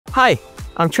Hi,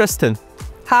 I'm Trisztan.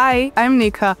 Hi, I'm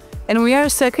Nikka, and we are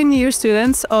second-year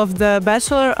students of the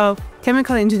Bachelor of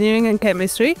Chemical Engineering and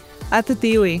Chemistry at the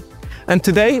delen. And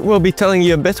today we'll be telling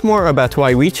you a bit more about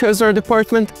why we chose our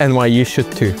department and why you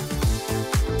should too.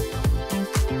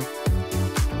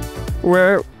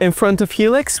 We're in front of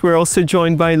Helix. We're also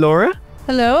joined by Lore.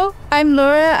 Hello, I'm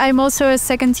Lore. I'm also a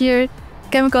second-year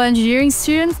chemical engineering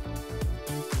student.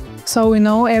 So we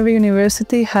know every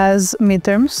university has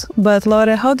midterms, but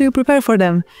Lore, how do you prepare for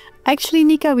them? Actually,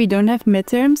 Nikka, we don't have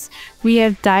midterms. We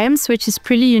have DIMs, which is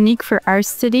pretty unique for our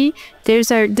study.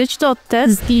 There's our digital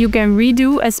test you can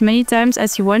redo as many times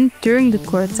as you want during the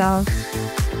quartal.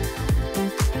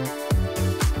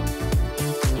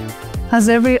 As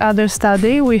every other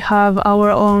study, we have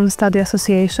our own study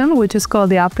association, which is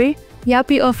called YAPI.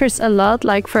 YAPI offers a lot,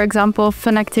 like for example,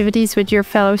 fun activities with your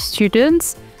fellow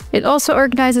students. It also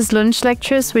organizes lunch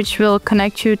lectures, which will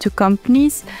connect you to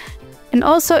companies. And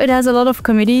also it has a lot of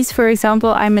committees. For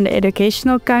example, I'm in the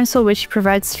Educational Council, which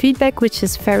provides feedback, which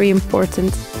is very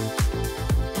important.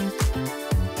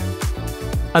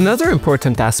 Another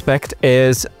important aspect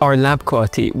is our lab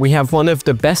quality. We have one of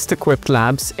the best equipped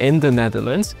labs in the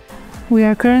Netherlands. We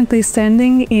are currently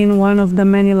standing in one of the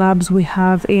many labs we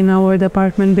have in our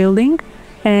department building.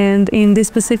 And in this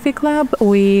specific lab,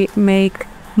 we make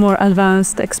more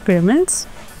advanced experiments.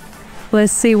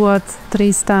 Let's see what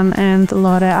Trisztan and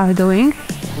Lore are doing.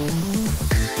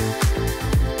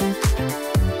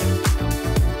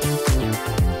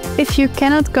 If you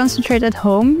cannot concentrate at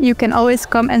home, you can always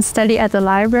come and study at the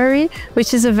library,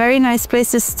 which is a very nice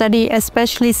place to study,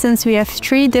 especially since we have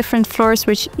 3 different floors,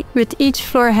 with each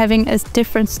floor having a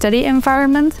different study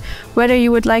environment. Whether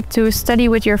you would like to study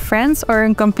with your friends or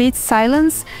in complete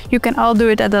silence, you can all do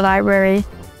it at the library.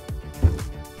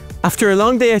 After a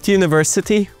long day at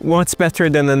university, what's better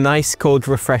than a nice, cold,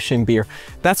 refreshing beer?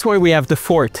 That's why we have the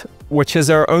Fort, which is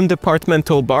our own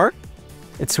departmental bar.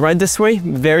 It's right this way,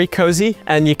 very cozy,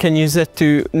 and you can use it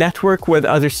to network with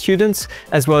other students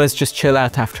as well as just chill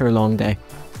out after a long day.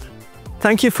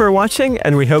 Thank you for watching,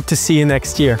 and we hope to see you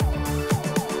next year.